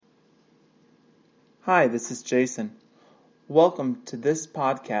Hi, this is Jason. Welcome to this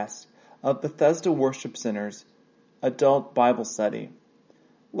podcast of Bethesda Worship Center's Adult Bible Study.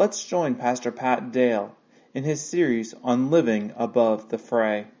 Let's join Pastor Pat Dale in his series on living above the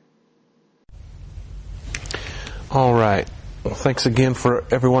fray. All right. Well, thanks again for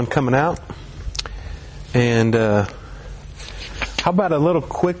everyone coming out. And how about a little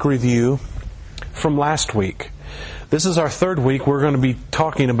quick review from last week? This is our third week. We're going to be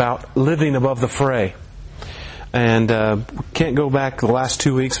talking about living above the fray. And can't go back the last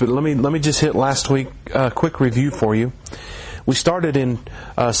 2 weeks, but let me just hit last week quick review for you. We started in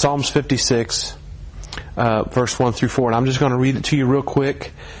Psalms 56, verse 1 through 4, and I'm just going to read it to you real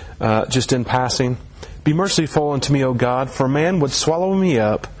quick, just in passing. Be merciful unto me, O God, for man would swallow me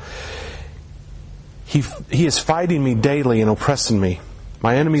up. He is fighting me daily and oppressing me.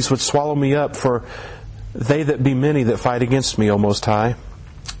 My enemies would swallow me up, for they that be many that fight against me, O Most High.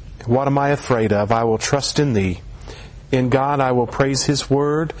 What am I afraid of? I will trust in Thee. In God I will praise His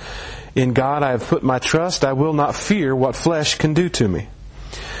word. In God I have put my trust. I will not fear what flesh can do to me.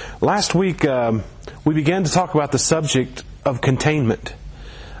 Last week we began to talk about the subject of containment.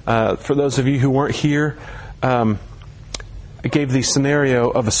 For those of you who weren't here, I gave the scenario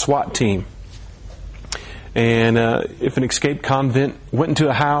of a SWAT team. And if an escaped convict went into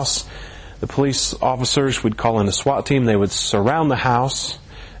a house, the police officers would call in a SWAT team. They would surround the house.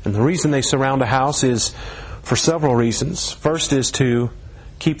 And the reason they surround a house is for several reasons. First is to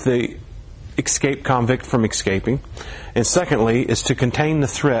keep the escaped convict from escaping. And secondly is to contain the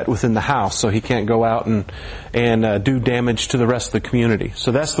threat within the house so he can't go out and do damage to the rest of the community.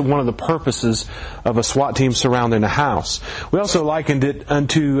 So that's one of the purposes of a SWAT team surrounding a house. We also likened it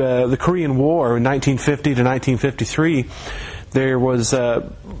unto the Korean War in 1950 to 1953. There was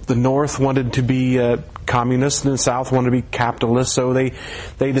the North wanted to be communist and the South wanted to be capitalist, so they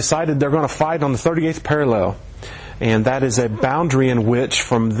decided they're going to fight on the 38th parallel. And that is a boundary in which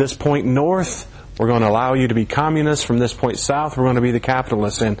from this point north, we're going to allow you to be communist. From this point south, we're going to be the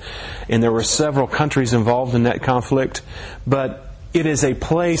capitalists. And there were several countries involved in that conflict. But it is a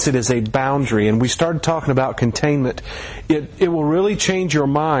place, it is a boundary. And we started talking about containment. It will really change your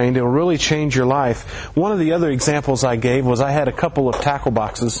mind. It will really change your life. One of the other examples I gave was I had a couple of tackle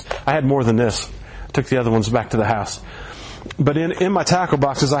boxes. I had more than this. I took the other ones back to the house. But in my tackle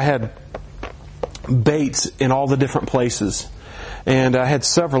boxes, I had baits in all the different places. And I had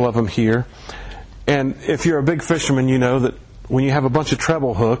several of them here. And if you're a big fisherman, you know that when you have a bunch of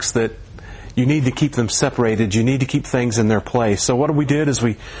treble hooks that you need to keep them separated. You need to keep things in their place. So what we did is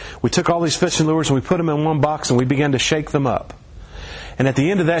we took all these fishing lures and we put them in one box and we began to shake them up. And at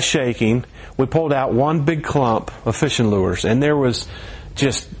the end of that shaking, we pulled out one big clump of fishing lures. And there was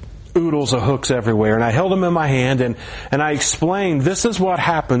just oodles of hooks everywhere. And I held them in my hand and I explained, this is what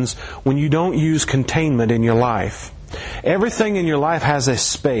happens when you don't use containment in your life. Everything in your life has a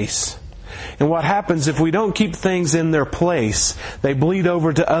space. And what happens if we don't keep things in their place, they bleed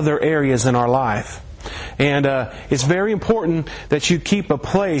over to other areas in our life. And it's very important that you keep a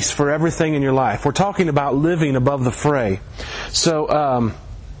place for everything in your life. We're talking about living above the fray. So,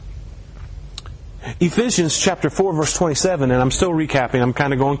 Ephesians chapter 4 verse 27, and I'm still recapping, I'm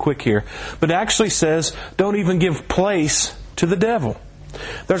kind of going quick here, but it actually says, don't even give place to the devil.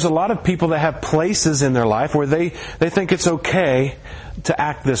 There's a lot of people that have places in their life where they think it's okay to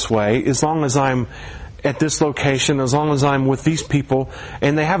act this way as long as I'm at this location, as long as I'm with these people,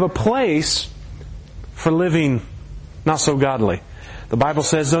 and they have a place for living not so godly. The Bible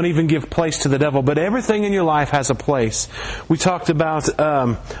says don't even give place to the devil, but everything in your life has a place. We talked about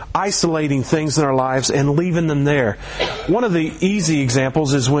isolating things in our lives and leaving them there. One of the easy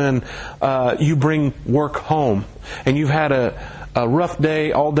examples is when you bring work home and you've had a rough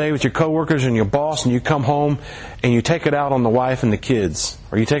day all day with your coworkers and your boss, and you come home and you take it out on the wife and the kids,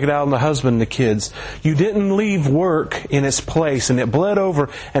 or you take it out on the husband and the kids. You didn't leave work in its place and it bled over,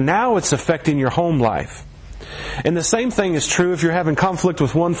 and now it's affecting your home life. And the same thing is true if you're having conflict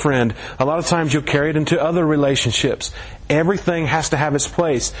with one friend. A lot of times you'll carry it into other relationships. Everything has to have its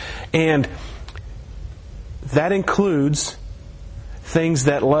place. And that includes things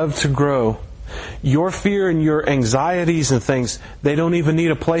that love to grow. Your fear and your anxieties and things, they don't even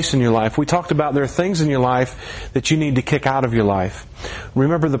need a place in your life. We talked about there are things in your life that you need to kick out of your life.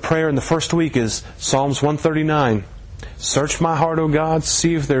 Remember the prayer in the first week is Psalms 139. Search my heart, O God,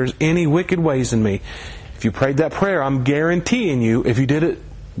 see if there's any wicked ways in me. If you prayed that prayer, I'm guaranteeing you, if you did it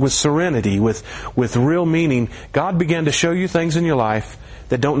with serenity, with real meaning, God began to show you things in your life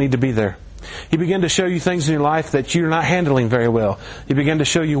that don't need to be there. He began to show you things in your life that you're not handling very well. He began to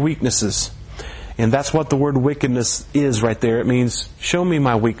show you weaknesses. And that's what the word wickedness is right there. It means, show me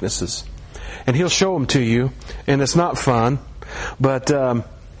my weaknesses. and He'll show them to you, and it's not fun. But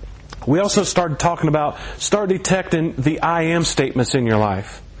we also start detecting the I am statements in your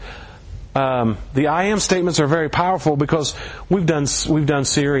life. The I am statements are very powerful because we've done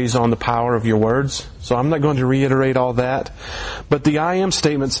series on the power of your words. So I'm not going to reiterate all that. But the I am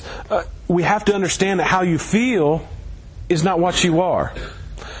statements, we have to understand that how you feel is not what you are.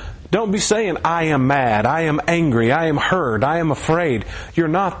 Don't be saying, I am mad, I am angry, I am hurt, I am afraid. You're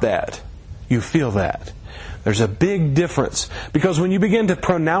not that. You feel that. There's a big difference. Because when you begin to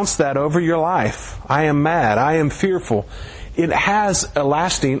pronounce that over your life, I am mad, I am fearful, it has a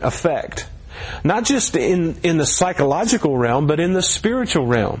lasting effect. Not just in the psychological realm, but in the spiritual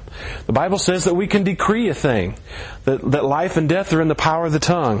realm. The Bible says that we can decree a thing, that life and death are in the power of the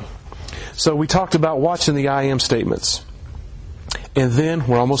tongue. So we talked about watching the I am statements. And then,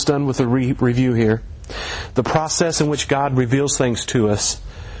 we're almost done with the review here. The process in which God reveals things to us.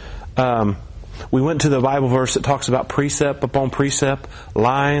 We went to the Bible verse that talks about precept upon precept,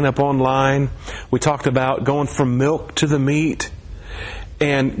 line upon line. We talked about going from milk to the meat.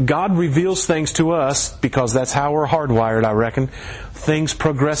 And God reveals things to us, because that's how we're hardwired, I reckon. Things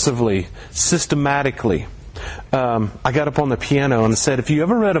progressively, systematically. I got up on the piano and said, if you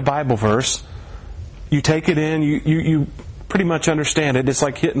ever read a Bible verse, you take it in, you pretty much understand it. It's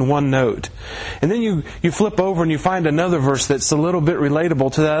like hitting one note. And then you flip over and you find another verse that's a little bit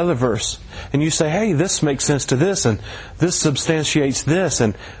relatable to that other verse. And you say, hey, this makes sense to this, and this substantiates this,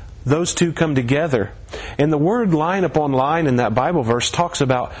 and those two come together. And the word line upon line in that Bible verse talks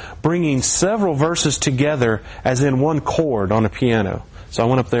about bringing several verses together as in one chord on a piano. So I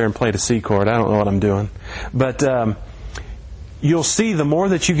went up there and played a C chord. I don't know what I'm doing. But you'll see the more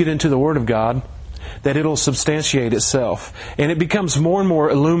that you get into the Word of God, that it'll substantiate itself. And it becomes more and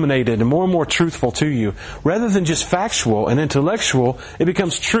more illuminated and more truthful to you. Rather than just factual and intellectual, it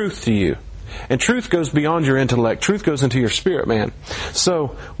becomes truth to you. And truth goes beyond your intellect. Truth goes into your spirit, man.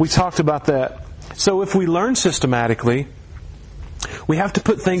 So we talked about that. So if we learn systematically, we have to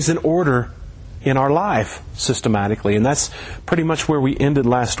put things in order in our life systematically. And that's pretty much where we ended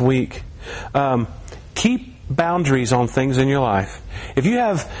last week. Keep boundaries on things in your life. If you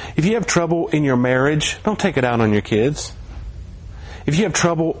have trouble in your marriage, don't take it out on your kids. If you have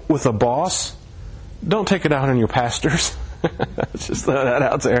trouble with a boss, don't take it out on your pastors. Just throw that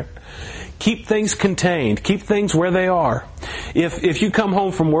out there. Keep things contained. Keep things where they are. If you come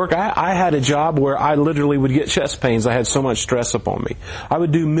home from work, I had a job where I literally would get chest pains. I had so much stress upon me. I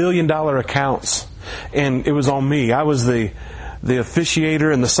would do $1 million accounts, and it was on me. I was the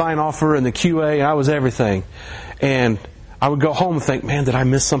officiator and the sign-offer and the QA, and I was everything. And I would go home and think, man, did I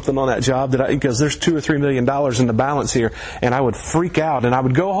miss something on that job? Because there's $2 or $3 million in the balance here. And I would freak out, and I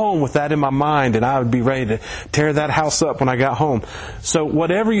would go home with that in my mind, and I would be ready to tear that house up when I got home. So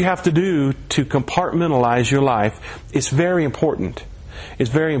whatever you have to do to compartmentalize your life, it's very important.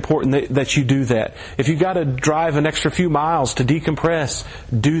 It's very important that you do that. If you've got to drive an extra few miles to decompress,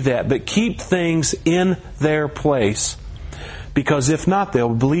 do that. But keep things in their place. Because if not, they'll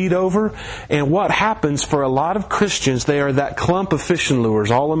bleed over. And what happens for a lot of Christians, they are that clump of fishing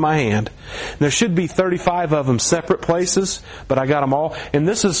lures all in my hand. There should be 35 of them separate places, but I got them all. And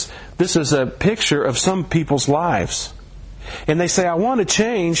this is a picture of some people's lives. And they say, I want to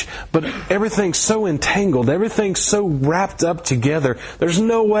change, but everything's so entangled. Everything's so wrapped up together. There's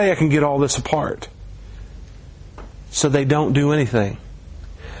no way I can get all this apart. So they don't do anything.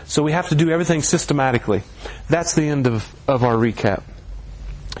 So we have to do everything systematically. That's the end of our recap.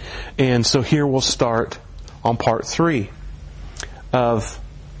 And so here we'll start on part 3 of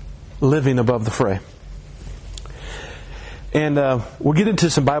living above the fray. And we'll get into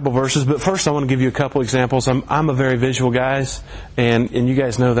some Bible verses, but first I want to give you a couple examples. I'm a very visual guy, and you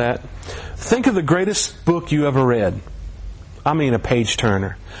guys know that. Think of the greatest book you ever read. I mean a page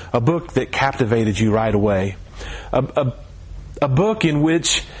turner. A book that captivated you right away. A book in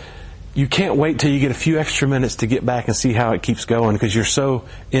which you can't wait till you get a few extra minutes to get back and see how it keeps going because you're so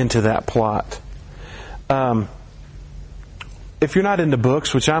into that plot. If you're not into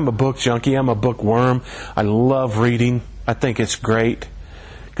books, which I'm a book junkie, I'm a bookworm. I love reading. I think it's great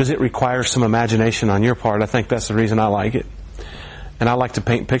because it requires some imagination on your part. I think that's the reason I like it. And I like to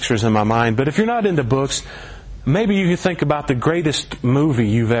paint pictures in my mind. But if you're not into books, maybe you can think about the greatest movie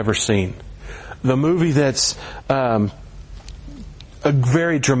you've ever seen. The movie that's a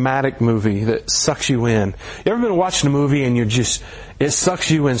very dramatic movie that sucks you in. You ever been watching a movie and it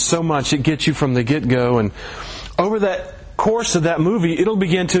sucks you in so much, it gets you from the get-go, and over that course of that movie, it'll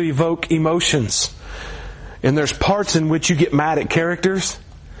begin to evoke emotions. And there's parts in which you get mad at characters,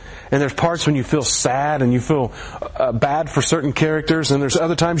 And there's parts when you feel sad and you feel bad for certain characters, and there's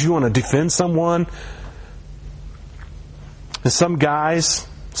other times you want to defend someone. And some guys,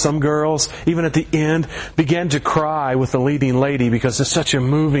 some girls, even at the end, began to cry with the leading lady because it's such a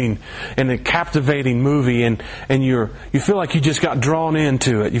moving and a captivating movie, and you feel like you just got drawn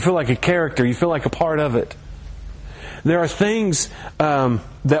into it. You feel like a character. You feel like a part of it. There are things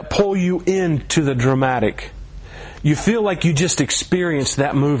that pull you into the dramatic. You feel like you just experienced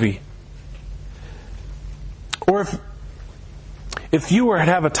that movie. Or if you were to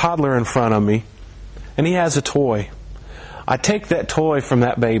have a toddler in front of me and he has a toy, I take that toy from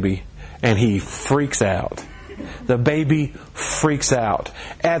that baby and he freaks out. The baby freaks out.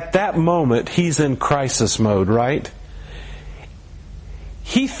 At that moment, he's in crisis mode, right?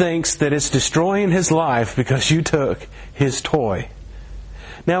 He thinks that it's destroying his life because you took his toy.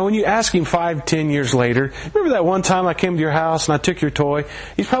 Now, when you ask him 5-10 years later, remember that one time I came to your house and I took your toy?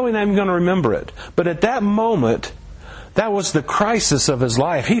 He's probably not even going to remember it. But at that moment, that was the crisis of his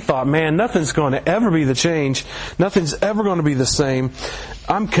life. He thought, man, nothing's going to ever be the change. Nothing's ever going to be the same.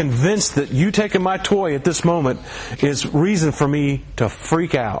 I'm convinced that you taking my toy at this moment is reason for me to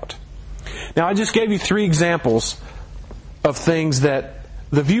freak out. Now, I just gave you 3 examples of things that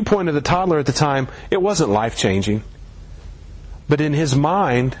the viewpoint of the toddler at the time, it wasn't life-changing. But in his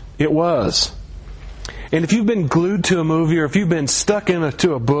mind, it was. And if you've been glued to a movie, or if you've been stuck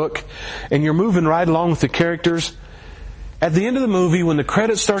into a book, and you're moving right along with the characters, at the end of the movie, when the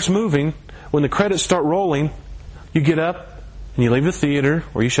credits starts moving, when the credits start rolling, you get up and you leave the theater,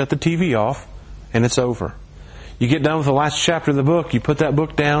 or you shut the TV off, and it's over. You get done with the last chapter of the book, you put that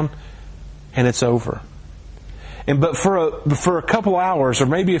book down, and it's over. But for a couple hours or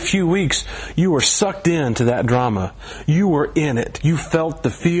maybe a few weeks, you were sucked into that drama. You were in it. You felt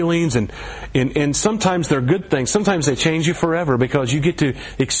the feelings, and sometimes they're good things. Sometimes they change you forever because you get to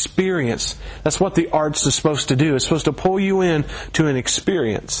experience. That's what the arts is supposed to do. It's supposed to pull you in to an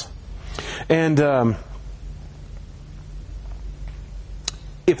experience. And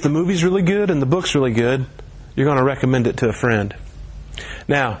if the movie's really good and the book's really good, you're going to recommend it to a friend.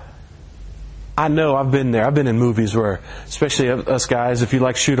 Now, I know I've been there. I've been in movies where, especially us guys, if you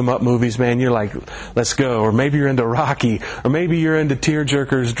like shoot 'em up movies, man, you're like, let's go. Or maybe you're into Rocky. Or maybe you're into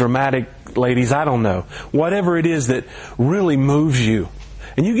tearjerkers, dramatic ladies. I don't know. Whatever it is that really moves you.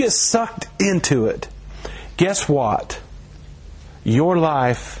 And you get sucked into it. Guess what? Your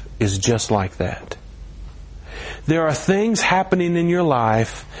life is just like that. There are things happening in your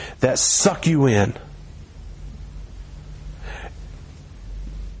life that suck you in.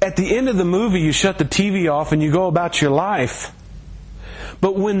 At the end of the movie, you shut the TV off and you go about your life.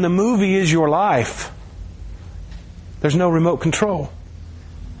 But when the movie is your life, there's no remote control.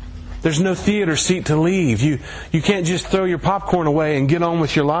 There's no theater seat to leave. You can't just throw your popcorn away and get on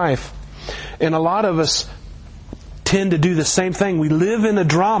with your life. And a lot of us tend to do the same thing. We live in a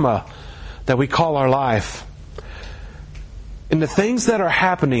drama that we call our life. And the things that are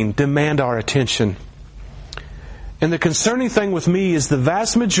happening demand our attention. And the concerning thing with me is the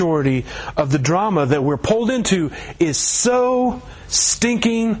vast majority of the drama that we're pulled into is so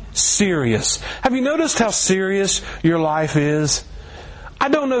stinking serious. Have you noticed how serious your life is? I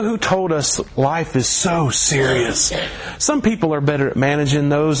don't know who told us life is so serious. Some people are better at managing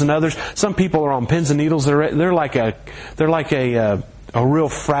those than others. Some people are on pins and needles. They're like a real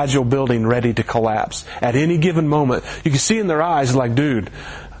fragile building ready to collapse at any given moment. You can see in their eyes, like, dude,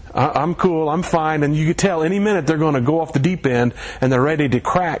 I'm cool, I'm fine, and you can tell any minute they're going to go off the deep end and they're ready to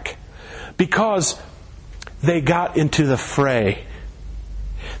crack. Because they got into the fray.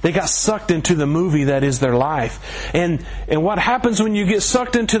 They got sucked into the movie that is their life. And what happens when you get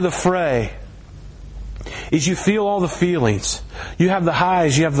sucked into the fray is you feel all the feelings. You have the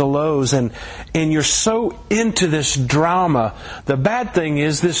highs, you have the lows, and you're so into this drama. The bad thing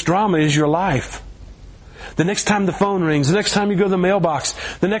is this drama is your life. The next time the phone rings, the next time you go to the mailbox,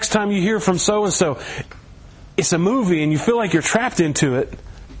 the next time you hear from so-and-so, it's a movie and you feel like you're trapped into it.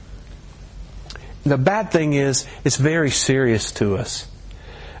 The bad thing is, it's very serious to us.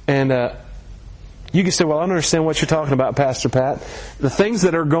 And you can say, well, I don't understand what you're talking about, Pastor Pat. The things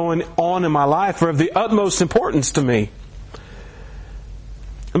that are going on in my life are of the utmost importance to me.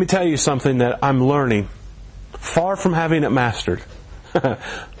 Let me tell you something that I'm learning. Far from having it mastered.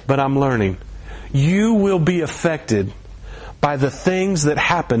 But I'm learning. You will be affected by the things that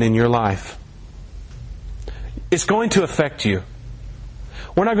happen in your life. It's going to affect you.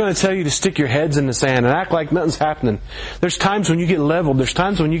 We're not going to tell you to stick your heads in the sand and act like nothing's happening. There's times when you get leveled. There's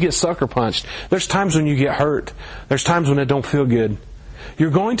times when you get sucker punched. There's times when you get hurt. There's times when it don't feel good.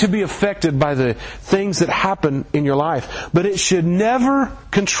 You're going to be affected by the things that happen in your life. But it should never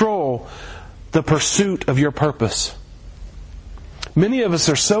control the pursuit of your purpose. Many of us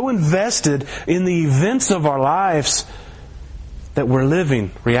are so invested in the events of our lives that we're living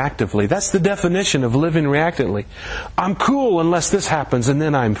reactively. That's the definition of living reactively. I'm cool unless this happens, and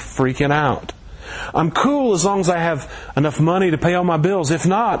then I'm freaking out. I'm cool as long as I have enough money to pay all my bills. If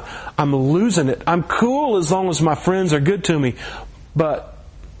not, I'm losing it. I'm cool as long as my friends are good to me.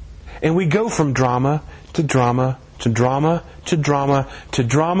 And we go from drama to drama to drama to drama to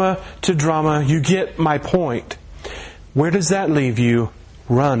drama to drama. You get my point. Where does that leave you?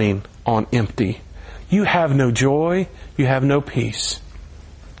 Running on empty. You have no joy. You have no peace.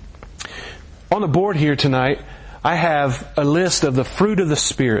 On the board here tonight, I have a list of the fruit of the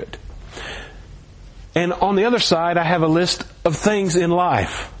Spirit. And on the other side, I have a list of things in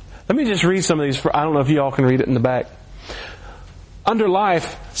life. Let me just read some of these. I don't know if you all can read it in the back. Under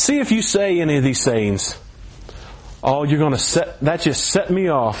life, see if you say any of these sayings. Oh, that just set me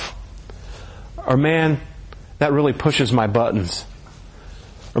off. Or man, that really pushes my buttons.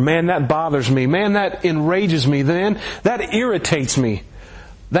 Or man, that bothers me. Man, that enrages me. Then that irritates me.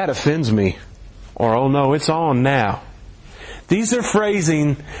 That offends me. Or oh no, it's on now. These are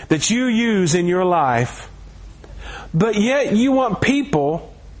phrasing that you use in your life, but yet you want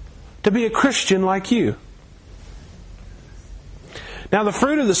people to be a Christian like you. Now the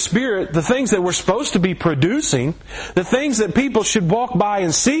fruit of the Spirit, the things that we're supposed to be producing, the things that people should walk by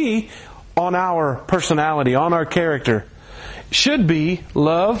and see on our personality, on our character, should be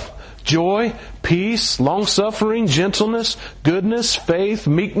love, joy, peace, long-suffering, gentleness, goodness, faith,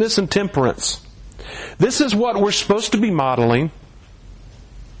 meekness, and temperance. This is what we're supposed to be modeling.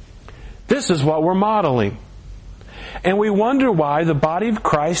 This is what we're modeling. And we wonder why the body of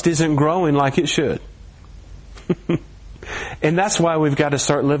Christ isn't growing like it should. And that's why we've got to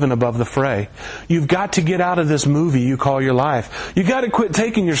start living above the fray. You've got to get out of this movie you call your life. You've got to quit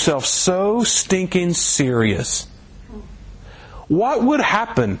taking yourself so stinking serious. What would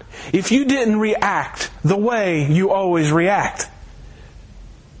happen if you didn't react the way you always react?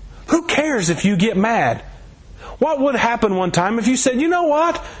 Who cares if you get mad? What would happen one time if you said, you know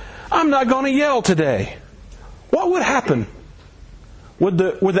what? I'm not going to yell today. What would happen? Would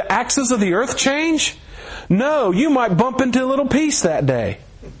the axis of the earth change? No, you might bump into a little peace that day.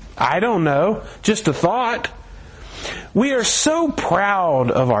 I don't know. Just a thought. We are so proud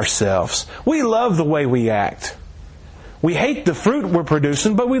of ourselves. We love the way we act. We hate the fruit we're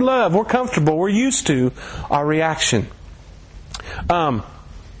producing, but we're comfortable, we're used to our reaction. And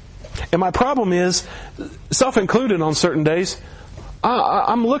my problem is, self-included on certain days,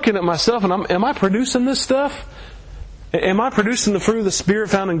 I'm looking at myself and am I producing this stuff? Am I producing the fruit of the Spirit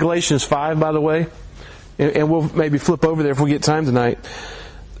found in Galatians 5, by the way? And we'll maybe flip over there if we get time tonight.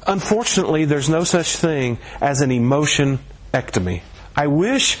 Unfortunately, there's no such thing as an emotion-ectomy. I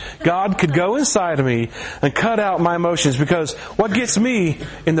wish God could go inside of me and cut out my emotions, because what gets me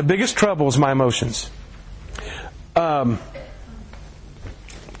in the biggest trouble is my emotions. Trying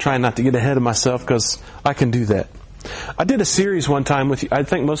not to get ahead of myself because I can do that. I did a series one time with you. I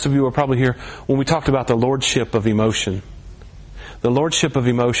think most of you were probably here when we talked about the lordship of emotion. The lordship of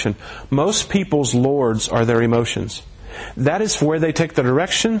emotion. Most people's lords are their emotions. That is where they take the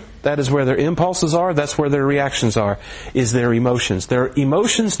direction. That is where their impulses are. That's where their reactions are, is their emotions. Their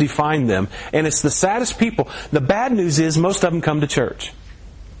emotions define them. And it's the saddest people. The bad news is most of them come to church.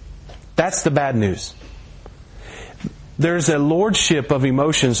 That's the bad news. There's a lordship of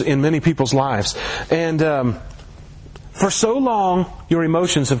emotions in many people's lives. And for so long, your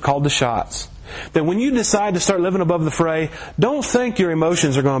emotions have called the shots. That when you decide to start living above the fray, don't think your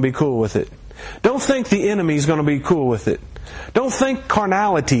emotions are going to be cool with it. Don't think the enemy is going to be cool with it. Don't think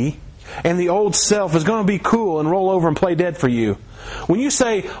carnality and the old self is going to be cool and roll over and play dead for you. When you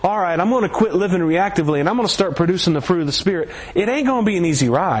say, all right, I'm going to quit living reactively and I'm going to start producing the fruit of the Spirit, it ain't going to be an easy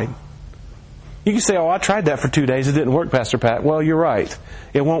ride. You can say, oh, I tried that for 2 days. It didn't work, Pastor Pat. Well, you're right.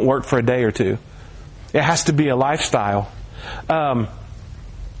 It won't work for a day or two. It has to be a lifestyle. Go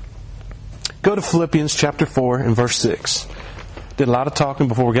to Philippians chapter 4 and verse 6. Did a lot of talking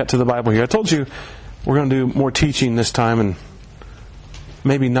before we got to the Bible here. I told you we're going to do more teaching this time and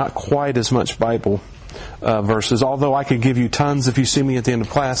maybe not quite as much Bible verses, although I could give you tons if you see me at the end of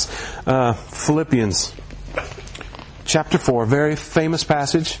class. Philippians chapter 4, very famous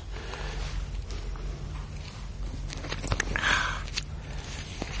passage.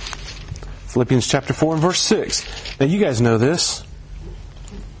 Philippians chapter 4 and verse 6. Now you guys know this.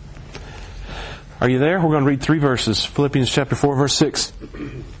 Are you there? We're going to read 3 verses. Philippians chapter 4 verse 6.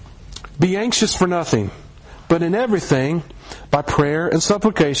 Be anxious for nothing, But in everything, by prayer and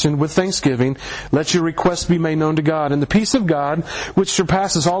supplication with thanksgiving, let your requests be made known to God. And the peace of God, which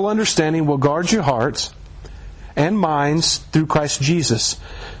surpasses all understanding, will guard your hearts and minds through Christ Jesus.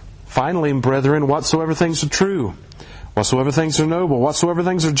 Finally, brethren, whatsoever things are true, whatsoever things are noble, whatsoever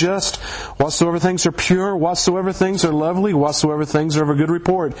things are just, whatsoever things are pure, whatsoever things are lovely, whatsoever things are of a good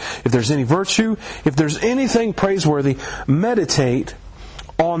report, if there's any virtue, if there's anything praiseworthy, meditate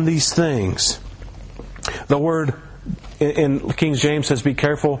on these things. The word in King James says be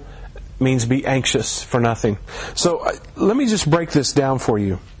careful, means be anxious for nothing. So let me just break this down for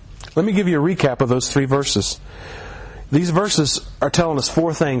you. Let me give you a recap of those 3 verses. These verses are telling us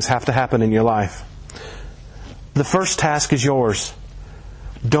 4 things have to happen in your life. The first task is yours.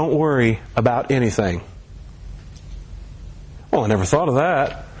 Don't worry about anything. Well, I never thought of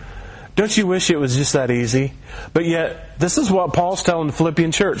that. Don't you wish it was just that easy? But yet, this is what Paul's telling the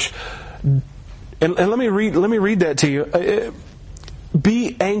Philippian church. And let me read that to you.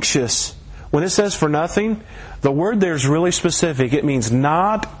 Be anxious. When it says for nothing, the word there is really specific. It means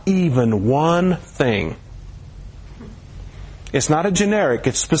not even one thing. It's not a generic,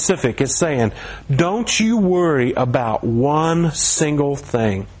 it's specific. It's saying, don't you worry about one single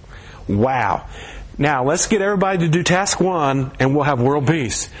thing. Wow. Now, let's get everybody to do task 1 and we'll have world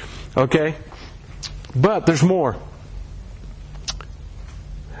peace. Okay? But there's more.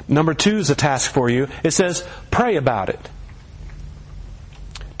 Number 2 is a task for you. It says, pray about it.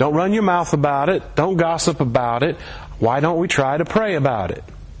 Don't run your mouth about it. Don't gossip about it. Why don't we try to pray about it?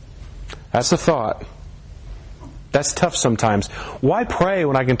 That's a thought. That's tough sometimes. Why pray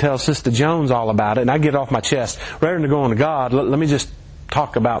when I can tell Sister Jones all about it and I get it off my chest? Rather than going to God, let me just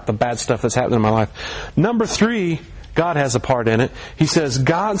talk about the bad stuff that's happening in my life. Number 3, God has a part in it. He says,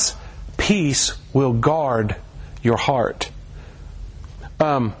 God's peace will guard your heart.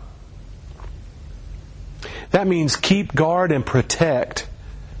 That means keep guard and protect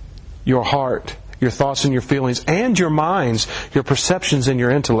your heart, your thoughts and your feelings, and your minds, your perceptions and your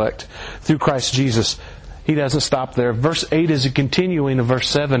intellect through Christ Jesus. He doesn't stop there. Verse 8 is a continuing of verse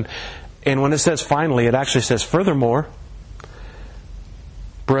 7. And when it says finally, it actually says, furthermore,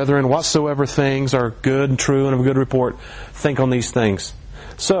 brethren, whatsoever things are good and true and of a good report, think on these things.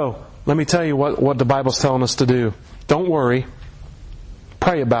 So, let me tell you what the Bible's telling us to do. Don't worry.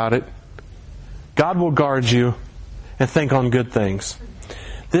 Pray about it. God will guard you, and think on good things.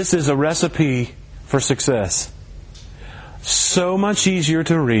 This is a recipe for success. So much easier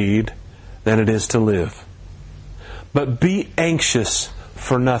to read than it is to live. But be anxious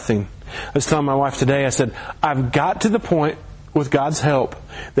for nothing. I was telling my wife today, I said, I've got to the point, with God's help,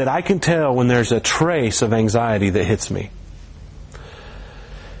 that I can tell when there's a trace of anxiety that hits me.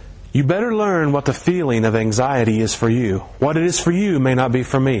 You better learn what the feeling of anxiety is for you. What it is for you may not be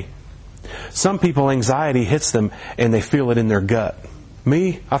for me. Some people, anxiety hits them and they feel it in their gut.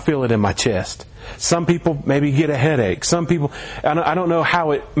 Me, I feel it in my chest. Some people maybe get a headache. Some people, I don't know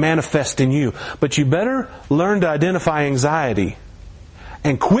how it manifests in you, but you better learn to identify anxiety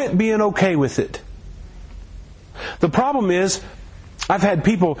and quit being okay with it. The problem is, I've had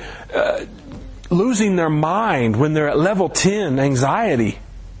people losing their mind when they're at level 10 anxiety,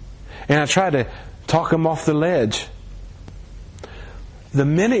 and I try to talk them off the ledge. The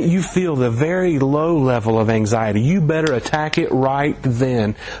minute you feel the very low level of anxiety, you better attack it right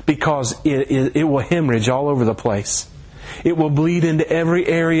then, because it will hemorrhage all over the place. It will bleed into every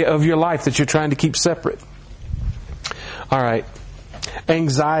area of your life that you're trying to keep separate. All right.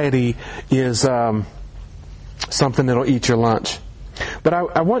 Anxiety is something that'll eat your lunch. But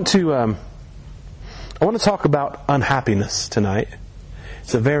I want to talk about unhappiness tonight.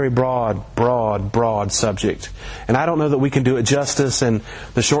 It's a very broad subject. And I don't know that we can do it justice in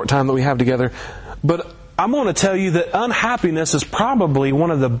the short time that we have together. But I'm going to tell you that unhappiness is probably one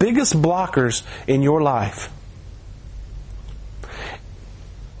of the biggest blockers in your life.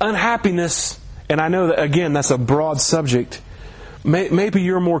 Unhappiness, and I know that, again, that's a broad subject. Maybe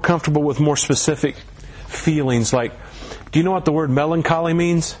you're more comfortable with more specific feelings. Like, do you know what the word melancholy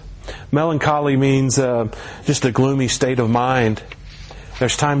means? Melancholy means just a gloomy state of mind.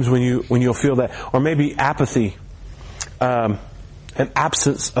 There's times when you'll feel that. Or maybe apathy. An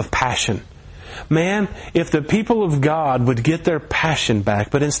absence of passion. Man, if the people of God would get their passion back,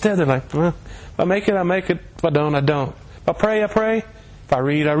 but instead they're like, well, if I make it, I make it. If I don't, I don't. If I pray, I pray. If I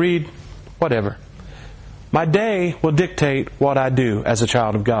read, I read. Whatever. My day will dictate what I do as a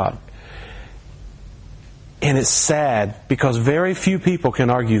child of God. And it's sad because very few people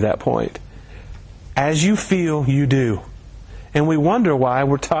can argue that point. As you feel, you do. And we wonder why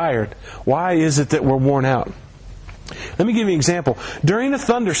we're tired. Why is it that we're worn out? Let me give you an example. During a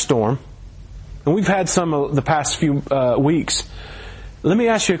thunderstorm, and we've had some of the past few weeks. Let me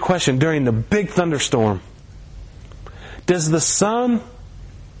ask you a question. During the big thunderstorm, does the sun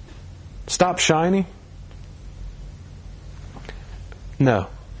stop shining? No.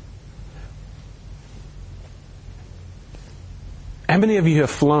 How many of you have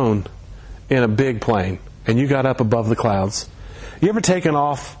flown in a big plane and you got up above the clouds? You ever taken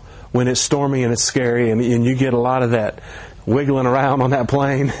off when it's stormy and it's scary and you get a lot of that wiggling around on that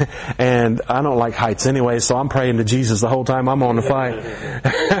plane? And I don't like heights anyway, so I'm praying to Jesus the whole time I'm on the flight.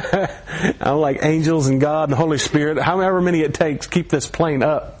 I'm like angels and God and Holy Spirit, however many it takes, keep this plane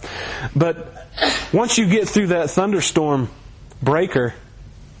up. But once you get through that thunderstorm breaker,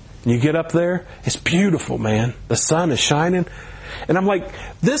 and you get up there, it's beautiful, man. The sun is shining. And I'm like,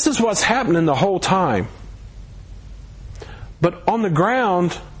 this is what's happening the whole time. But on the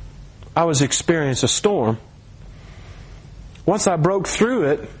ground, I was experiencing a storm. Once I broke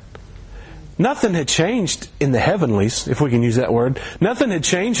through it, nothing had changed in the heavenlies, if we can use that word. Nothing had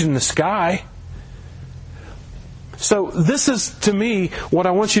changed in the sky. So this is, to me, what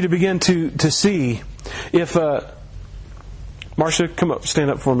I want you to begin to see. If Marcia, come up, stand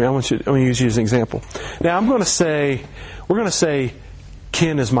up for me. I want to use you as an example. Now we're going to say,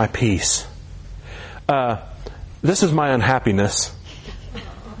 Ken is my peace. This is my unhappiness.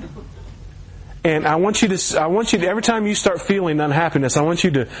 And I want you to, every time you start feeling unhappiness, I want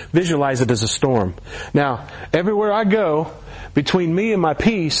you to visualize it as a storm. Now, everywhere I go, between me and my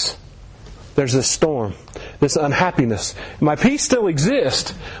peace, there's this storm, this unhappiness. My peace still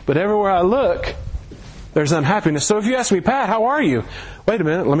exists, but everywhere I look, there's unhappiness. So if you ask me, Pat, how are you? Wait a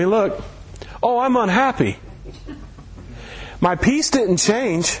minute, let me look. Oh, I'm unhappy. My peace didn't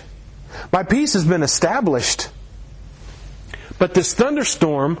change. My peace has been established. But this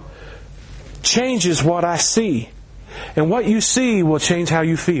thunderstorm changes what I see. And what you see will change how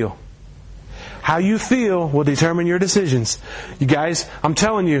you feel. How you feel will determine your decisions. You guys, I'm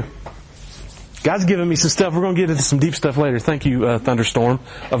telling you, God's giving me some stuff. We're going to get into some deep stuff later. Thank you, thunderstorm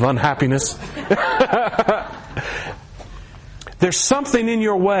of unhappiness. There's something in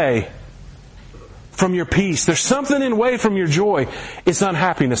your way from your peace. There's something in way from your joy. It's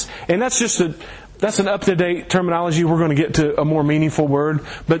unhappiness. And that's an up-to-date terminology. We're going to get to a more meaningful word.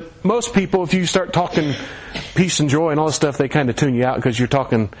 But most people, if you start talking peace and joy and all this stuff, they kind of tune you out because you're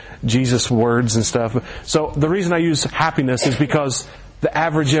talking Jesus words and stuff. So the reason I use happiness is because the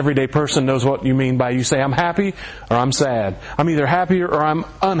average everyday person knows what you mean by you say I'm happy or I'm sad. I'm either happy or I'm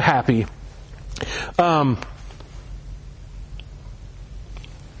unhappy.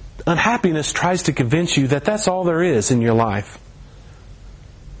 Unhappiness tries to convince you that that's all there is in your life.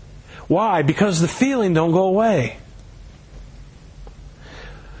 Why? Because the feeling don't go away.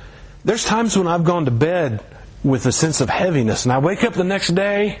 There's times when I've gone to bed with a sense of heaviness and I wake up the next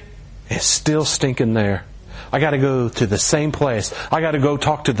day, it's still stinking there. I got to go to the same place. I got to go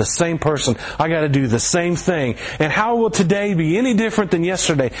talk to the same person. I got to do the same thing. And how will today be any different than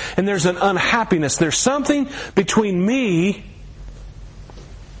yesterday? And there's an unhappiness. There's something between me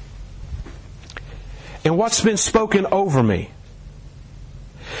and what's been spoken over me.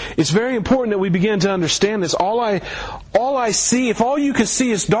 It's very important that we begin to understand this. All I see, if all you can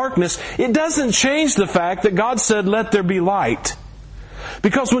see is darkness, it doesn't change the fact that God said, let there be light.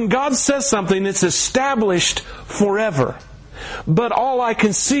 Because when God says something, it's established forever. But all I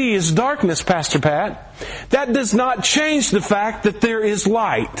can see is darkness, Pastor Pat. That does not change the fact that there is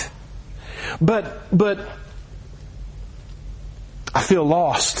light. But I feel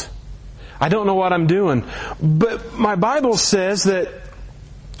lost. I don't know what I'm doing. But my Bible says that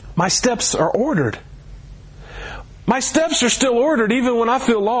my steps are ordered. My steps are still ordered even when I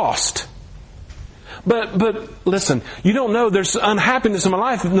feel lost. But listen, you don't know there's unhappiness in my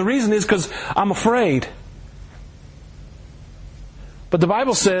life, and the reason is because I'm afraid. But the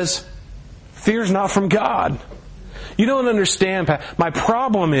Bible says, fear is not from God. You don't understand, Pat. My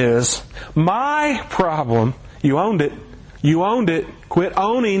problem, you owned it, quit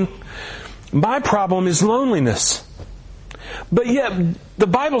owning. My problem is loneliness. But yet, the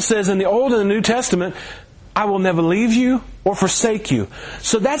Bible says in the Old and the New Testament, I will never leave you or forsake you.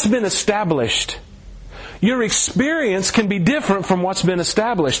 So that's been established. Your experience can be different from what's been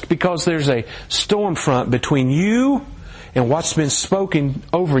established because there's a storm front between you and what's been spoken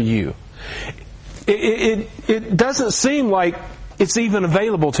over you. It doesn't seem like it's even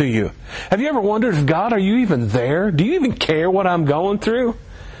available to you. Have you ever wondered if God, are you even there? Do you even care what I'm going through?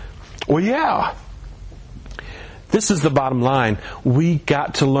 Well, yeah. This is the bottom line. We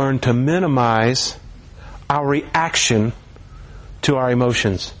got to learn to minimize our reaction to our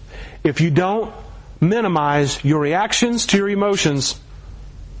emotions. If you don't minimize your reactions to your emotions,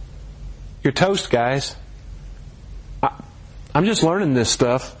 you're toast, guys. I'm just learning this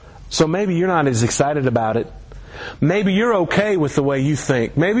stuff, so maybe you're not as excited about it. Maybe you're okay with the way you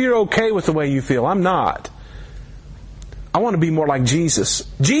think. Maybe you're okay with the way you feel. I'm not. I want to be more like Jesus.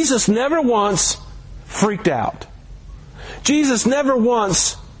 Jesus never once freaked out. Jesus never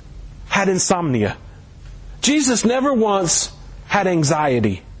once had insomnia. Jesus never once had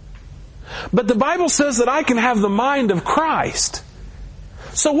anxiety. But the Bible says that I can have the mind of Christ.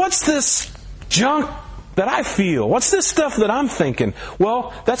 So what's this junk that I feel? What's this stuff that I'm thinking?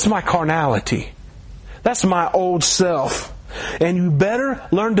 Well, that's my carnality. That's my old self. And you better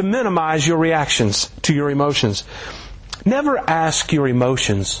learn to minimize your reactions to your emotions. Never ask your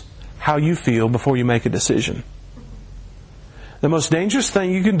emotions how you feel before you make a decision. The most dangerous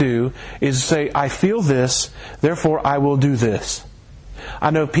thing you can do is say, I feel this, therefore I will do this.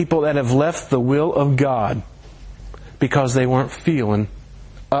 I know people that have left the will of God because they weren't feeling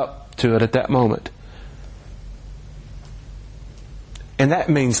up to it at that moment. And that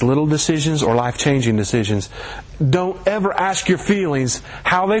means little decisions or life-changing decisions. Don't ever ask your feelings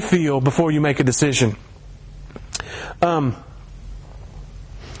how they feel before you make a decision.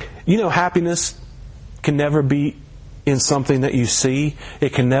 Happiness can never be in something that you see.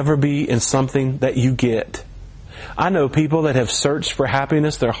 It can never be in something that you get. I know people that have searched for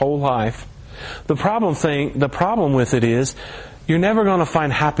happiness their whole life. The problem with it is, you're never going to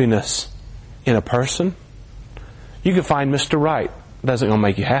find happiness in a person. You can find Mr. Right. It doesn't going to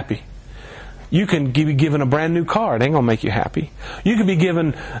make you happy. You can be given a brand new car. It ain't going to make you happy. You could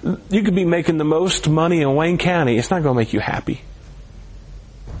be making the most money in Wayne County. It's not going to make you happy.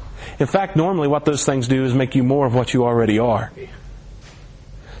 In fact, normally what those things do is make you more of what you already are.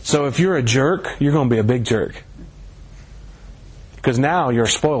 So if you're a jerk, you're going to be a big jerk. Because now you're a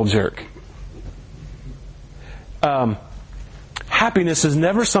spoiled jerk. Happiness is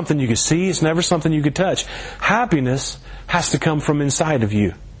never something you can see. It's never something you can touch. Happiness has to come from inside of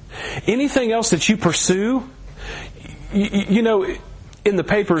you. Anything else that you pursue, in the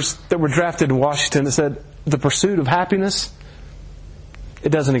papers that were drafted in Washington, it said the pursuit of happiness, it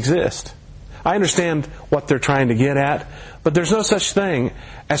doesn't exist. I understand what they're trying to get at, but there's no such thing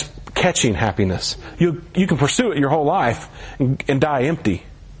as catching happiness. You can pursue it your whole life and die empty.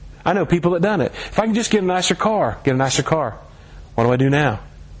 I know people that done it. If I can just get a nicer car. What do I do now?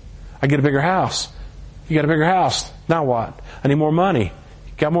 I get a bigger house. You got a bigger house. Now what? I need more money.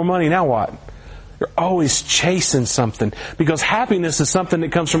 You got more money. Now what? You're always chasing something, because happiness is something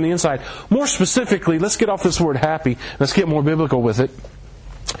that comes from the inside. More specifically, let's get off this word happy. Let's get more biblical with it.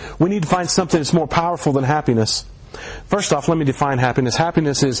 We need to find something that's more powerful than happiness. First off, let me define happiness.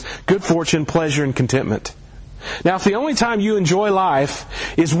 Happiness is good fortune, pleasure, and contentment. Now, if the only time you enjoy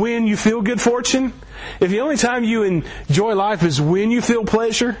life is when you feel good fortune, if the only time you enjoy life is when you feel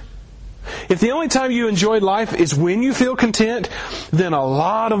pleasure, if the only time you enjoy life is when you feel content, then a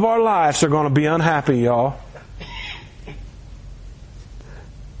lot of our lives are going to be unhappy, y'all.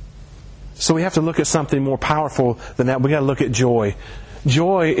 So we have to look at something more powerful than that. We got to look at joy.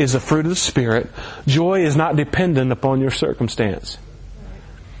 Joy is a fruit of the Spirit. Joy is not dependent upon your circumstance.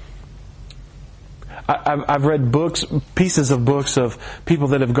 I've read pieces of books of people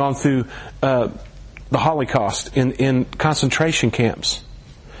that have gone through the Holocaust in concentration camps.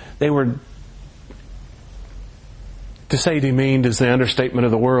 They were, to say demeaned is the understatement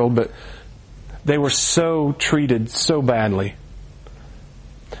of the world, but they were so treated so badly.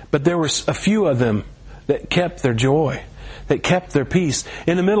 But there were a few of them that kept their joy, that kept their peace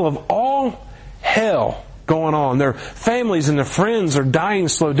in the middle of all hell going on. Their families and their friends are dying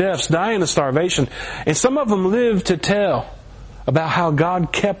slow deaths, dying of starvation. And some of them lived to tell about how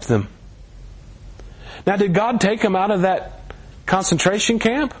God kept them. Now, did God take them out of that concentration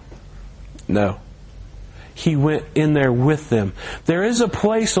camp? No. He went in there with them. There is a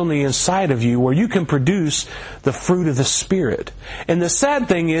place on the inside of you where you can produce the fruit of the Spirit. And the sad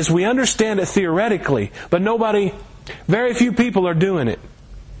thing is, we understand it theoretically, but very few people are doing it.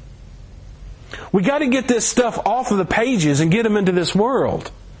 We got to get this stuff off of the pages and get them into this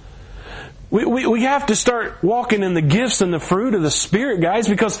world. We have to start walking in the gifts and the fruit of the Spirit, guys,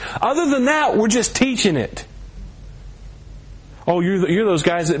 because other than that, we're just teaching it. Oh, you're those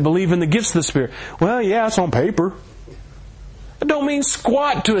guys that believe in the gifts of the Spirit. Well, yeah, it's on paper. It don't mean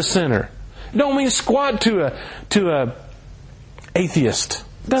squat to a sinner. It don't mean squat to a atheist.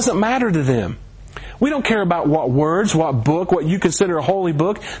 It doesn't matter to them. We don't care about what words, what book, what you consider a holy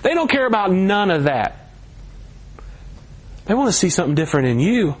book. They don't care about none of that. They want to see something different in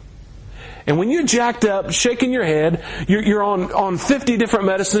you. And when you're jacked up, shaking your head, you're on 50 different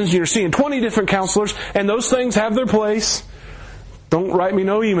medicines, you're seeing 20 different counselors, and those things have their place. Don't write me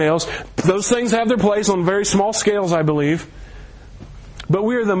no emails. Those things have their place on very small scales, I believe. But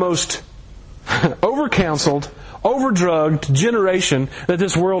we are the most over-counseled, over-drugged generation that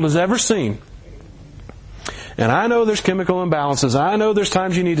this world has ever seen. And I know there's chemical imbalances. I know there's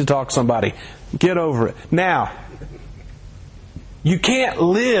times you need to talk to somebody. Get over it. Now, you can't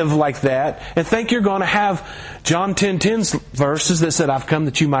live like that and think you're going to have John 10:10 verses that said, I've come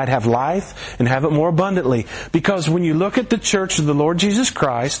that you might have life and have it more abundantly. Because when you look at the church of the Lord Jesus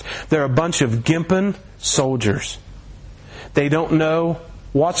Christ, they're a bunch of gimping soldiers. They don't know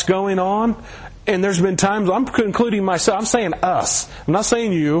what's going on. And there's been times, I'm including myself, I'm saying us. I'm not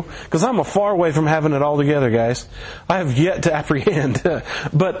saying you, because I'm a far away from having it all together, guys. I have yet to apprehend.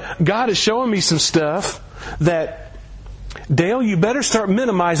 But God is showing me some stuff that, Dale, you better start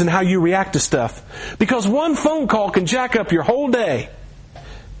minimizing how you react to stuff. Because one phone call can jack up your whole day.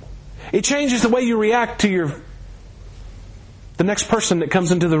 It changes the way you react to the next person that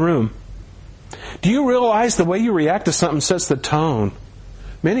comes into the room. Do you realize the way you react to something sets the tone?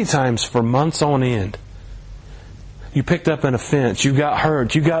 Many times for months on end. You picked up an offense, you got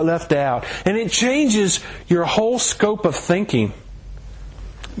hurt, you got left out, and it changes your whole scope of thinking.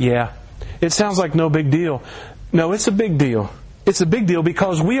 Yeah, it sounds like no big deal. No, it's a big deal. It's a big deal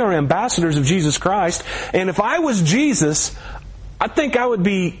because we are ambassadors of Jesus Christ, and if I was Jesus, I think I would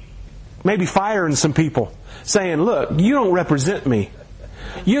be maybe firing some people, saying, look, you don't represent me.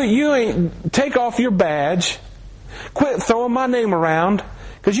 You ain't, take off your badge, quit throwing my name around,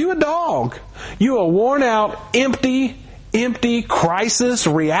 because you a dog. You a worn out, empty, crisis,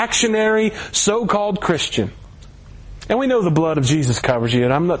 reactionary, so-called Christian. And we know the blood of Jesus covers you,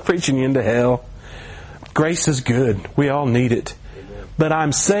 and I'm not preaching you into hell. Grace is good. We all need it. But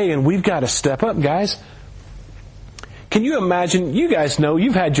I'm saying we've got to step up, guys. Can you imagine, you guys know,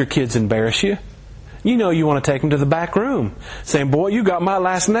 you've had your kids embarrass you. You know you want to take them to the back room, saying, boy, you got my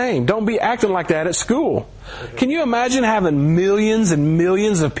last name. Don't be acting like that at school. Can you imagine having millions and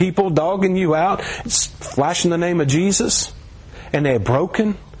millions of people dogging you out, flashing the name of Jesus? And they're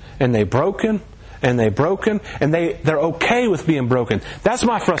broken, and they're broken, and they're broken, and they're okay with being broken. That's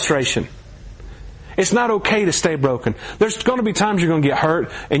my frustration. It's not okay to stay broken. There's going to be times you're going to get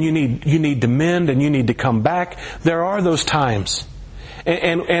hurt, and you need to mend, and you need to come back. There are those times.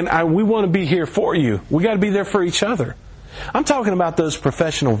 And we want to be here for you. We got to be there for each other. I'm talking about those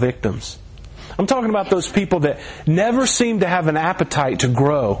professional victims. I'm talking about those people that never seem to have an appetite to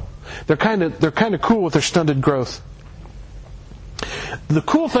grow. They're kind of cool with their stunted growth. The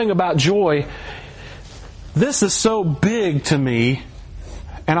cool thing about joy, this is so big to me,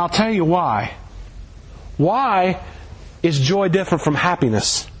 and I'll tell you why. Why is joy different from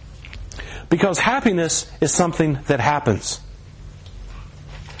happiness? Because happiness is something that happens.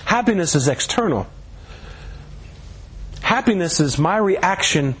 Happiness is external. Happiness is my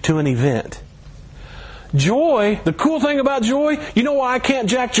reaction to an event. Joy, the cool thing about joy, you know why I can't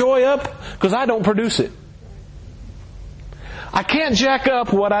jack joy up? Because I don't produce it. I can't jack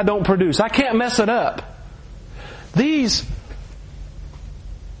up what I don't produce. I can't mess it up. These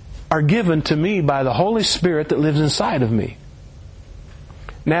are given to me by the Holy Spirit that lives inside of me.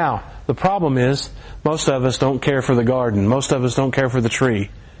 Now, the problem is, most of us don't care for the garden. Most of us don't care for the tree.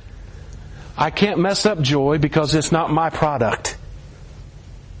 I can't mess up joy because it's not my product.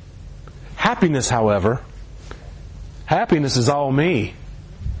 Happiness, however, happiness is all me.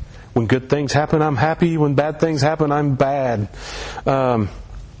 When good things happen, I'm happy. When bad things happen, I'm bad.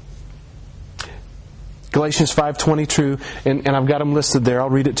 Galatians 5:22, and I've got them listed there. I'll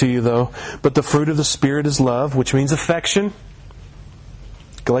read it to you though. But the fruit of the Spirit is love, which means affection.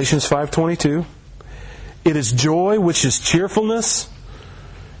 Galatians 5:22. It is joy, which is cheerfulness.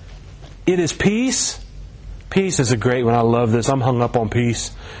 It is peace. Peace is a great one. I love this. I'm hung up on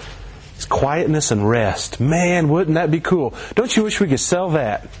peace. It's quietness and rest. Man, wouldn't that be cool? Don't you wish we could sell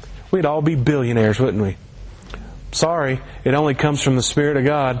that? We'd all be billionaires, wouldn't we? Sorry, it only comes from the Spirit of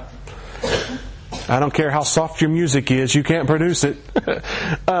God. I don't care how soft your music is, you can't produce it.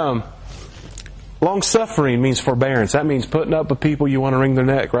 Long-suffering means forbearance. That means putting up with people you want to wring their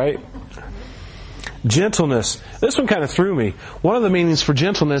neck, right? Gentleness. This one kind of threw me. One of the meanings for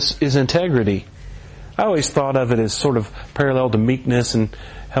gentleness is integrity. I always thought of it as sort of parallel to meekness and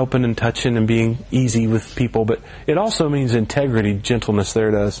helping and touching and being easy with people, but it also means integrity, gentleness, there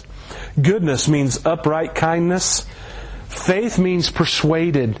it is. Goodness means upright kindness. Faith means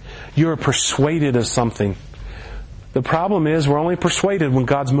persuaded. You're persuaded of something. The problem is we're only persuaded when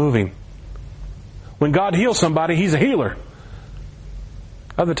God's moving. When God heals somebody, He's a healer.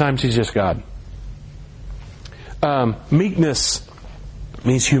 Other times He's just God. Meekness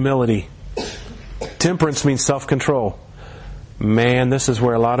means humility. Temperance means self-control. Man, this is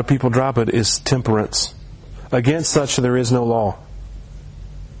where a lot of people drop it, is temperance. Against such there is no law.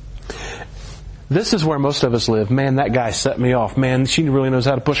 This is where most of us live. Man, that guy set me off. Man, she really knows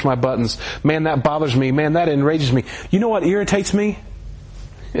how to push my buttons. Man, that bothers me. Man, that enrages me. You know what irritates me?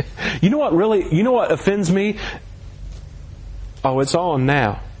 You know what offends me? Oh, it's on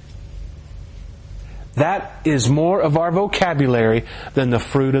now. That is more of our vocabulary than the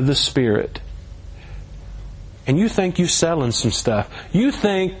fruit of the Spirit. And you think you're selling some stuff. You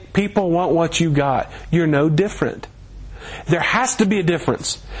think people want what you got. You're no different. There has to be a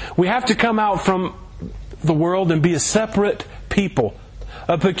difference. We have to come out from the world and be a separate people,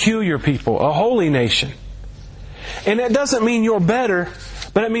 a peculiar people, a holy nation. And it doesn't mean you're better,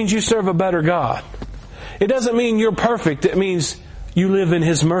 but it means you serve a better God. It doesn't mean you're perfect. It means you live in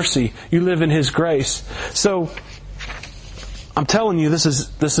His mercy. You live in His grace. So, I'm telling you, this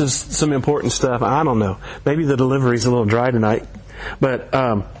is some important stuff. I don't know. Maybe the delivery's a little dry tonight. But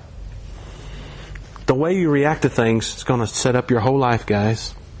the way you react to things is going to set up your whole life,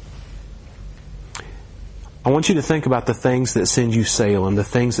 guys. I want you to think about the things that send you sailing, the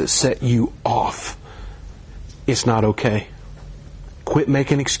things that set you off. It's not okay. Quit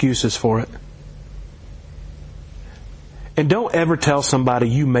making excuses for it. And don't ever tell somebody,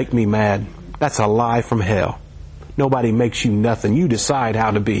 you make me mad. That's a lie from hell. Nobody makes you nothing. You decide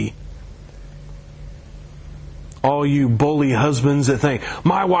how to be. All you bully husbands that think,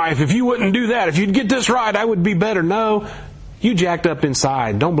 my wife, if you wouldn't do that, if you'd get this right, I would be better. No, you jacked up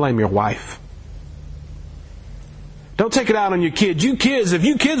inside. Don't blame your wife. Don't take it out on your kids. You kids, if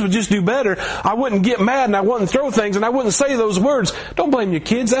you kids would just do better, I wouldn't get mad and I wouldn't throw things and I wouldn't say those words. Don't blame your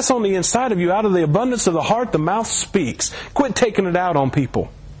kids. That's on the inside of you. Out of the abundance of the heart, the mouth speaks. Quit taking it out on people.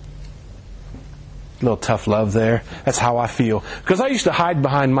 A little tough love there. That's how I feel. Because I used to hide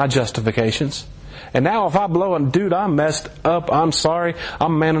behind my justifications. And now if I blow and dude, I'm messed up, I'm sorry,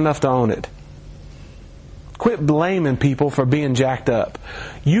 I'm man enough to own it. Quit blaming people for being jacked up.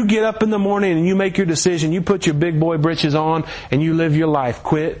 You get up in the morning and you make your decision, you put your big boy britches on and you live your life.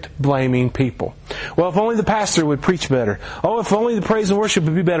 Quit blaming people. Well, if only the pastor would preach better. Oh, if only the praise and worship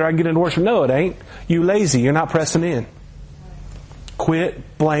would be better, I'd get into worship. No, it ain't. You lazy, you're not pressing in.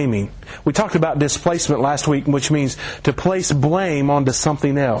 Quit blaming. We talked about displacement last week, which means to place blame onto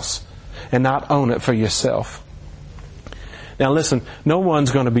something else and not own it for yourself. Now listen, no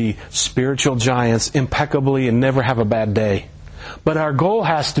one's going to be spiritual giants impeccably and never have a bad day. But our goal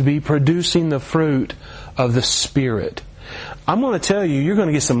has to be producing the fruit of the Spirit. I'm going to tell you, you're going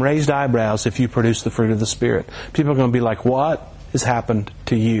to get some raised eyebrows if you produce the fruit of the Spirit. People are going to be like, what has happened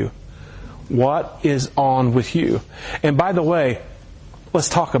to you? What is on with you? And by the way, let's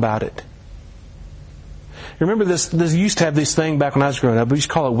talk about it. Remember this used to have this thing back when I was growing up. We used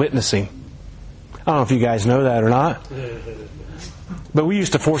to call it witnessing. I don't know if you guys know that or not. But we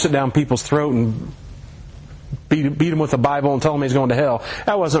used to force it down people's throat and beat them with the Bible and tell them he's going to hell.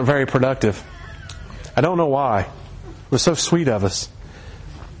 That wasn't very productive. I don't know why. It was so sweet of us.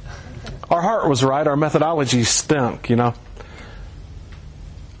 Our heart was right. Our methodology stunk, you know.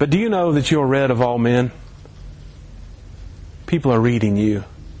 But do you know that you're read of all men? People are reading you.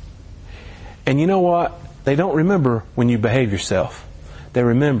 And you know what? They don't remember when you behave yourself. They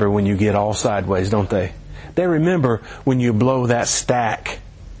remember when you get all sideways, don't they? They remember when you blow that stack.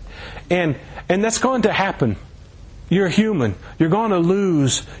 And that's going to happen. You're human. You're going to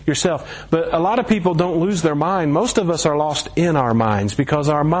lose yourself. But a lot of people don't lose their mind. Most of us are lost in our minds because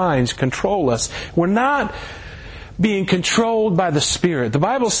our minds control us. We're not being controlled by the Spirit. The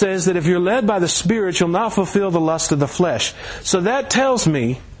Bible says that if you're led by the Spirit, you'll not fulfill the lust of the flesh. So that tells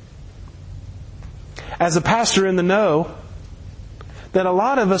me, as a pastor in the know, that a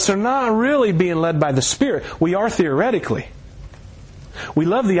lot of us are not really being led by the Spirit. We are theoretically. We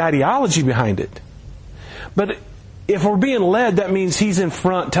love the ideology behind it. But if we're being led, that means He's in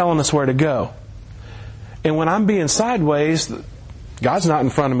front telling us where to go. And when I'm being sideways, God's not in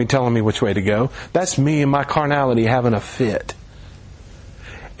front of me telling me which way to go. That's me and my carnality having a fit.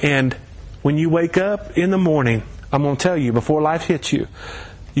 And when you wake up in the morning, I'm going to tell you, before life hits you,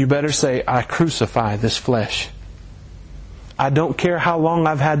 you better say, I crucify this flesh. I don't care how long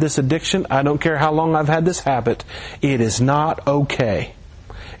I've had this addiction. I don't care how long I've had this habit. It is not okay.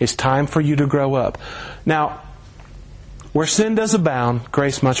 It's time for you to grow up. Now, where sin does abound,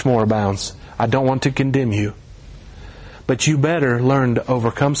 grace much more abounds. I don't want to condemn you. But you better learn to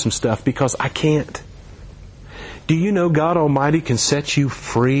overcome some stuff because I can't. Do you know God Almighty can set you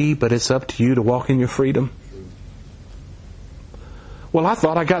free, but it's up to you to walk in your freedom? Well, I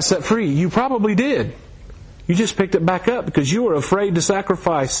thought I got set free. You probably did. You just picked it back up because you were afraid to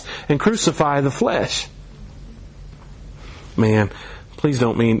sacrifice and crucify the flesh. man, please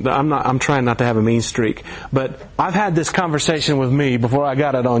don't mean, I'm trying not to have a mean streak, but I've had this conversation with me before I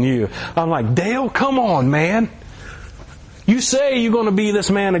got it on you. I'm like, Dale, come on, man. You say you're going to be this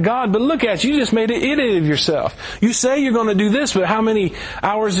man of God, but look at you. You just made an idiot of yourself. You say you're going to do this, but how many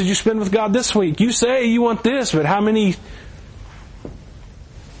hours did you spend with God this week? You say you want this, but how many...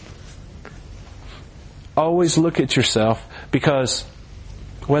 Always look at yourself, because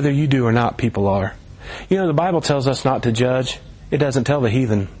whether you do or not, people are. You know, the Bible tells us not to judge. It doesn't tell the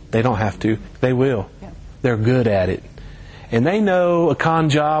heathen they don't have to. They will. They're good at it. And they know a con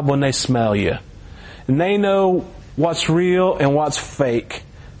job when they smell you. And they know what's real and what's fake.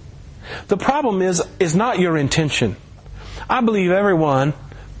 The problem is not your intention. I believe everyone,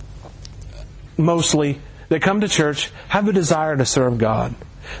 mostly, that come to church have a desire to serve God.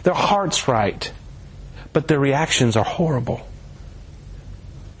 Their heart's right. But their reactions are horrible.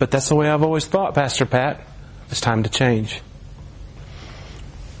 But that's the way I've always thought, Pastor Pat. It's time to change.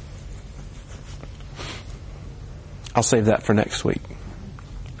 I'll save that for next week.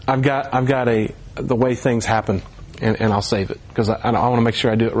 I've got the way things happen, and I'll save it because I want to make sure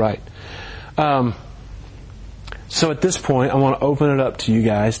I do it right. So at this point, I want to open it up to you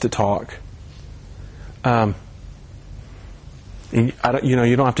guys to talk. You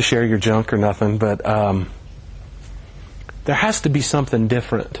don't have to share your junk or nothing, but there has to be something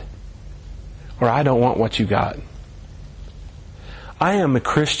different, or I don't want what you got. I am a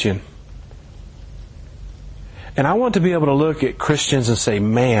Christian, and I want to be able to look at Christians and say,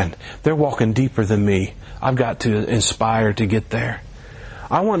 man, they're walking deeper than me. I've got to inspire to get there.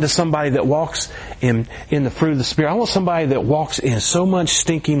 I want somebody that walks in the fruit of the Spirit. I want somebody that walks in so much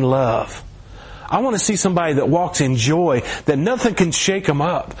stinking love. I want to see somebody that walks in joy, that nothing can shake them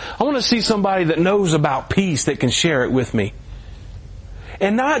up. I want to see somebody that knows about peace, that can share it with me.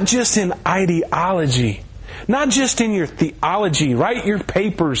 And not just in ideology. Not just in your theology. Write your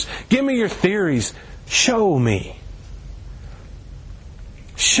papers. Give me your theories. Show me.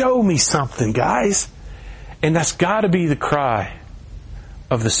 Show me something, guys. And that's got to be the cry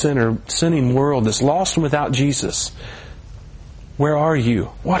of the sinning world that's lost and without Jesus. Where are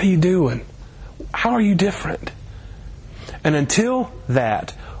you? What are you doing? How are you different? And until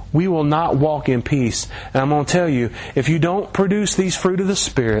that, we will not walk in peace. And I'm going to tell you, if you don't produce these fruit of the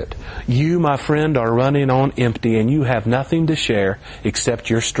Spirit, you, my friend, are running on empty, and you have nothing to share except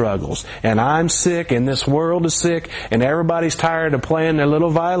your struggles. And I'm sick, and this world is sick, and everybody's tired of playing their little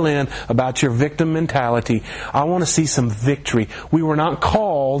violin about your victim mentality. I want to see some victory. We were not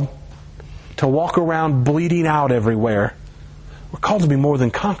called to walk around bleeding out everywhere. We're called to be more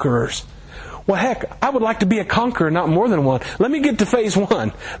than conquerors. Well, heck, I would like to be a conqueror, not more than one. Let me get to phase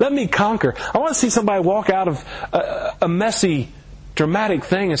 1. Let me conquer. I want to see somebody walk out of a messy, dramatic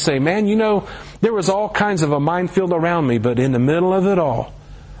thing and say, man, there was all kinds of a minefield around me, but in the middle of it all,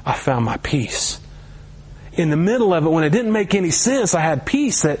 I found my peace. In the middle of it, when it didn't make any sense, I had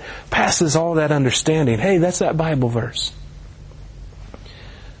peace that passes all that understanding. Hey, that's that Bible verse.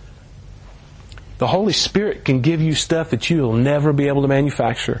 The Holy Spirit can give you stuff that you'll never be able to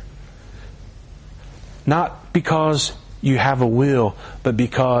manufacture. Not because you have a will, but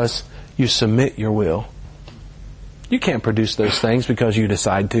because you submit your will. You can't produce those things because you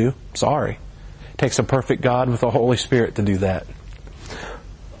decide to. Sorry. It takes a perfect God with the Holy Spirit to do that.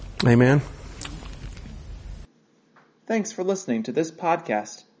 Amen. Thanks for listening to this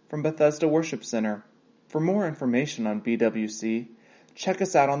podcast from Bethesda Worship Center. For more information on BWC, check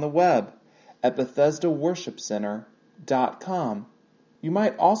us out on the web at BethesdaWorshipCenter.com. You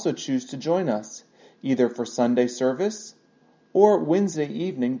might also choose to join us, either for Sunday service or Wednesday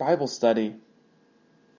evening Bible study.